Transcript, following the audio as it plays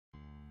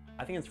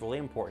I think it's really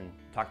important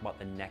to talk about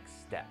the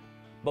next step,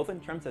 both in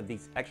terms of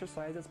these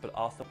exercises but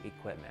also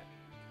equipment.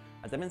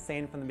 As I've been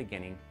saying from the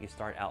beginning, you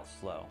start out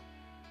slow.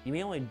 You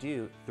may only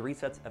do 3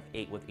 sets of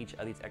 8 with each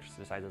of these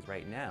exercises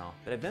right now,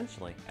 but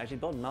eventually, as you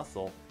build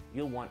muscle,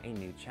 you'll want a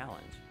new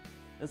challenge.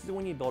 This is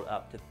when you build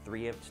up to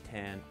 3 of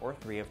 10 or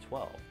 3 of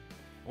 12.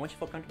 And once you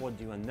feel comfortable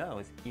doing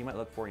those, you might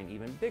look for an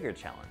even bigger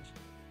challenge.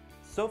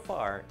 So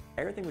far,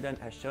 everything we've done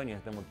has shown you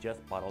has been with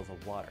just bottles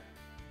of water.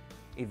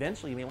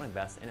 Eventually, you may want to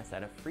invest in a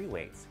set of free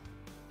weights.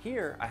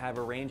 Here, I have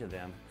a range of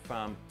them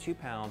from 2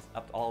 pounds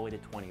up all the way to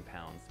 20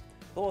 pounds,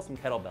 as well as some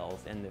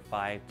kettlebells in the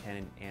 5,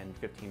 10, and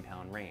 15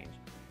 pound range.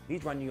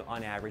 These run you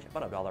on average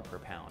about $1 per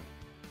pound.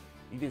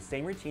 You do the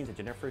same routines that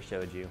Jennifer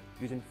showed you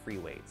using free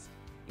weights.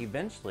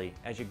 Eventually,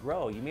 as you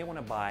grow, you may want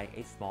to buy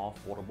a small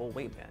foldable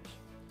weight bench.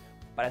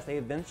 But I say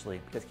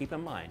eventually because keep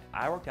in mind,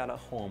 I worked out at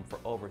home for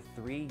over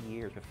 3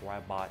 years before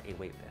I bought a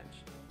weight bench.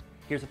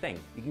 Here's the thing,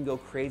 you can go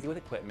crazy with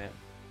equipment,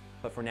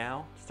 but for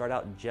now, start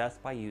out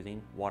just by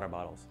using water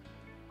bottles.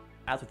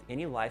 As with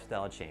any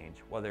lifestyle change,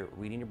 whether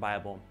reading your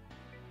Bible,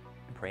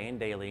 praying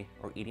daily,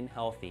 or eating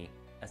healthy,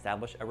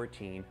 establish a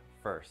routine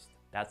first.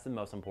 That's the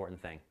most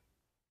important thing.